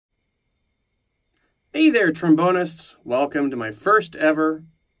Hey there, trombonists! Welcome to my first ever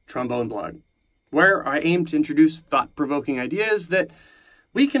trombone blog, where I aim to introduce thought-provoking ideas that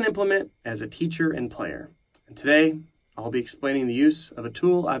we can implement as a teacher and player. And today, I'll be explaining the use of a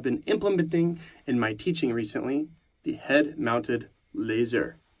tool I've been implementing in my teaching recently, the head-mounted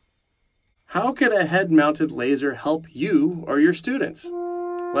laser. How could a head-mounted laser help you or your students?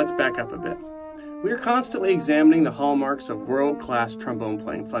 Let's back up a bit. We are constantly examining the hallmarks of world-class trombone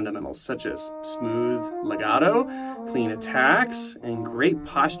playing fundamentals, such as smooth legato, clean attacks, and great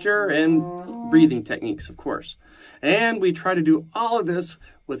posture and breathing techniques, of course. And we try to do all of this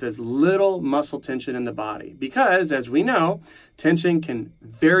with as little muscle tension in the body, because, as we know, tension can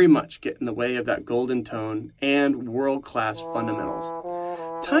very much get in the way of that golden tone and world-class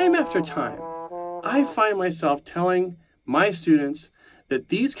fundamentals. Time after time, I find myself telling my students that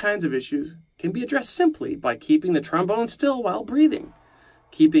these kinds of issues can be addressed simply by keeping the trombone still while breathing,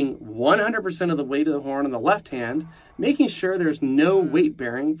 keeping 100% of the weight of the horn on the left hand, making sure there's no weight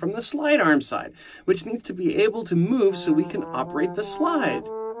bearing from the slide arm side, which needs to be able to move so we can operate the slide.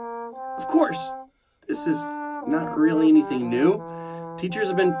 Of course, this is not really anything new. Teachers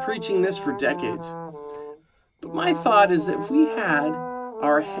have been preaching this for decades. But my thought is that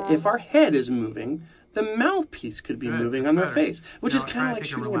if our head is moving, the mouthpiece could be moving on their face, which is kind of like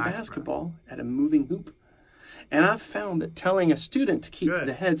shooting a basketball at a moving hoop. And I've found that telling a student to keep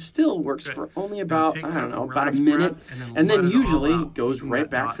the head still works for only about, about a minute, and then usually goes right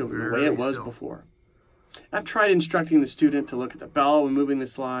back to the way it was before. I've tried instructing the student to look at the bell when moving the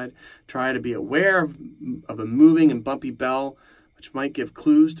slide, try to be aware of a moving and bumpy bell, which might give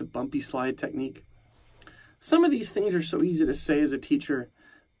clues to bumpy slide technique. Some of these things are so easy to say as a teacher,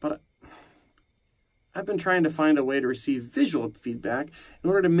 but I've been trying to find a way to receive visual feedback in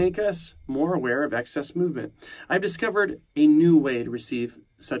order to make us more aware of excess movement. I've discovered a new way to receive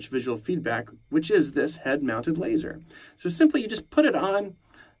such visual feedback, which is this head-mounted laser. So simply you just put it on,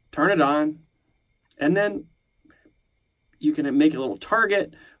 turn it on, and then you can make a little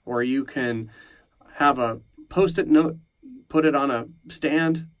target, or you can have a Post-it note, put it on a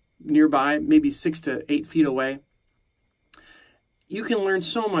stand nearby, maybe 6 to 8 feet away. You can learn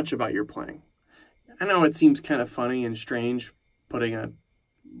so much about your playing. I know it seems kind of funny and strange putting a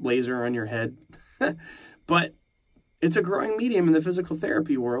laser on your head, but it's a growing medium in the physical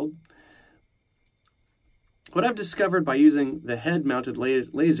therapy world. What I've discovered by using the head-mounted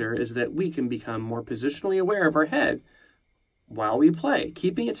laser is that we can become more positionally aware of our head while we play,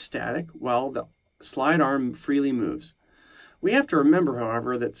 keeping it static while the slide arm freely moves. We have to remember,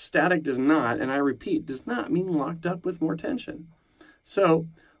 however, that static does not, and I repeat, does not mean locked up with more tension. So,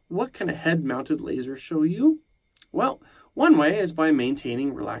 what can a head-mounted laser show you? Well, one way is by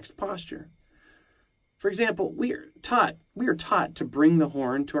maintaining relaxed posture. For example, we are taught to bring the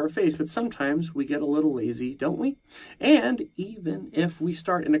horn to our face, but sometimes we get a little lazy, don't we? And even if we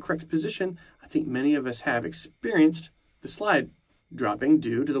start in a correct position, I think many of us have experienced the slide dropping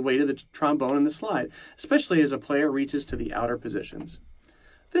due to the weight of the trombone in the slide, especially as a player reaches to the outer positions.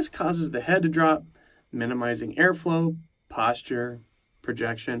 This causes the head to drop, minimizing airflow, posture,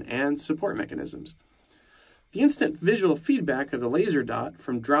 projection, and support mechanisms. The instant visual feedback of the laser dot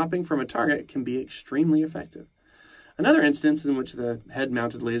from dropping from a target can be extremely effective. Another instance in which the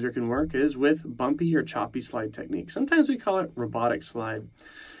head-mounted laser can work is with bumpy or choppy slide technique. Sometimes we call it robotic slide.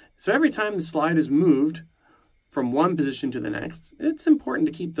 So every time the slide is moved from one position to the next, it's important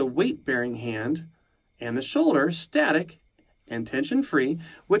to keep the weight-bearing hand and the shoulder static and tension-free,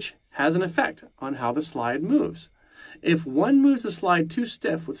 which has an effect on how the slide moves. If one moves the slide too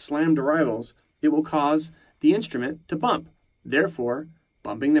stiff with slammed arrivals, it will cause the instrument to bump, therefore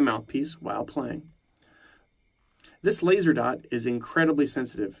bumping the mouthpiece while playing. This laser dot is incredibly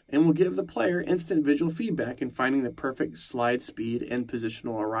sensitive and will give the player instant visual feedback in finding the perfect slide speed and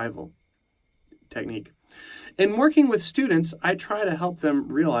positional arrival technique. In working with students, I try to help them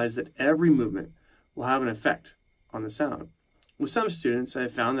realize that every movement will have an effect on the sound. With some students, I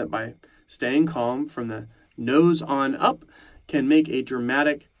have found that by staying calm from the nose on up can make a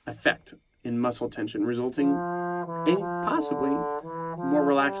dramatic effect in muscle tension, resulting in possibly more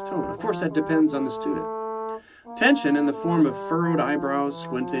relaxed tone. Of course, that depends on the student. Tension in the form of furrowed eyebrows,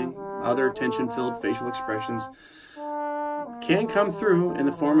 squinting, other tension-filled facial expressions can come through in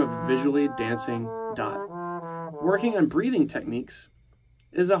the form of a visually dancing dot. Working on breathing techniques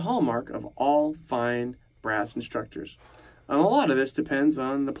is a hallmark of all fine brass instructors. And a lot of this depends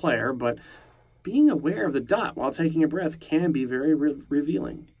on the player, but being aware of the dot while taking a breath can be very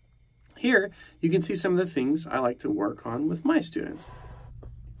revealing. Here, you can see some of the things I like to work on with my students.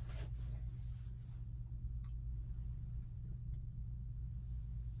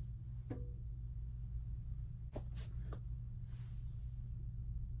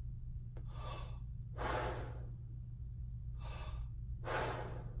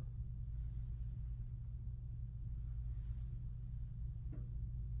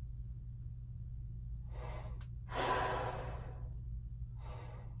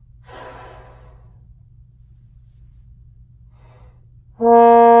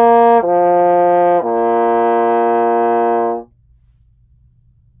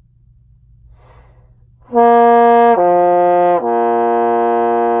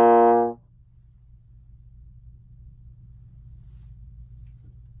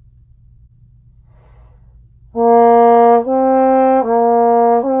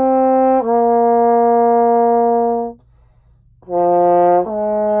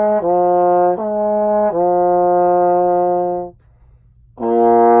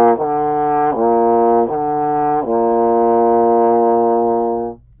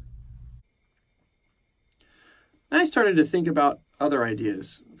 I started to think about other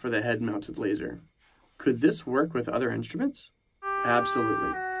ideas for the head-mounted laser. Could this work with other instruments? Absolutely.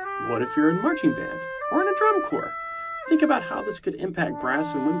 What if you're in marching band or in a drum corps? Think about how this could impact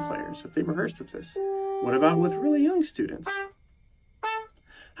brass and wind players if they rehearsed with this. What about with really young students?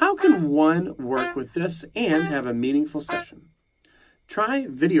 How can one work with this and have a meaningful session? Try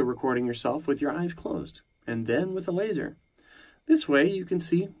video recording yourself with your eyes closed and then with a laser. This way you can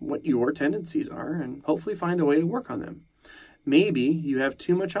see what your tendencies are and hopefully find a way to work on them. Maybe you have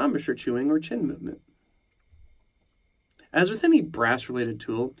too much embouchure chewing or chin movement. As with any brass-related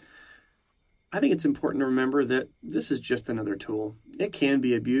tool, I think it's important to remember that this is just another tool. It can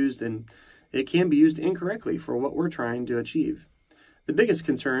be abused and it can be used incorrectly for what we're trying to achieve. The biggest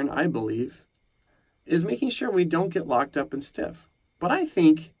concern, I believe, is making sure we don't get locked up and stiff. But I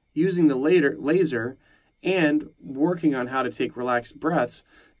think using the laser and working on how to take relaxed breaths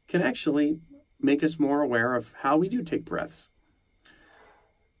can actually make us more aware of how we do take breaths.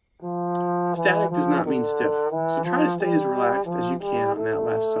 Static does not mean stiff, so try to stay as relaxed as you can on that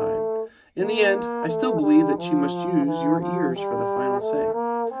left side. In the end, I still believe that you must use your ears for the final say.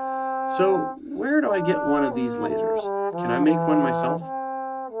 So, where do I get one of these lasers? Can I make one myself?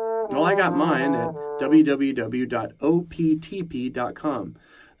 Well, I got mine at www.optp.com,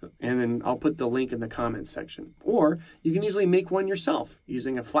 and then I'll put the link in the comments section. Or you can easily make one yourself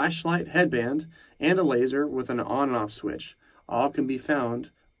using a flashlight headband and a laser with an on and off switch. All can be found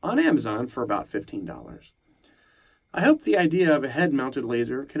on Amazon for about $15. I hope the idea of a head-mounted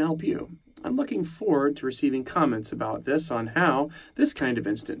laser can help you. I'm looking forward to receiving comments about this on how this kind of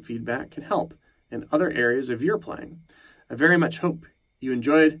instant feedback can help in other areas of your playing. I very much hope you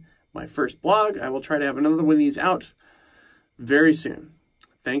enjoyed my first blog. I will try to have another one of these out very soon.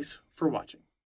 Thanks for watching.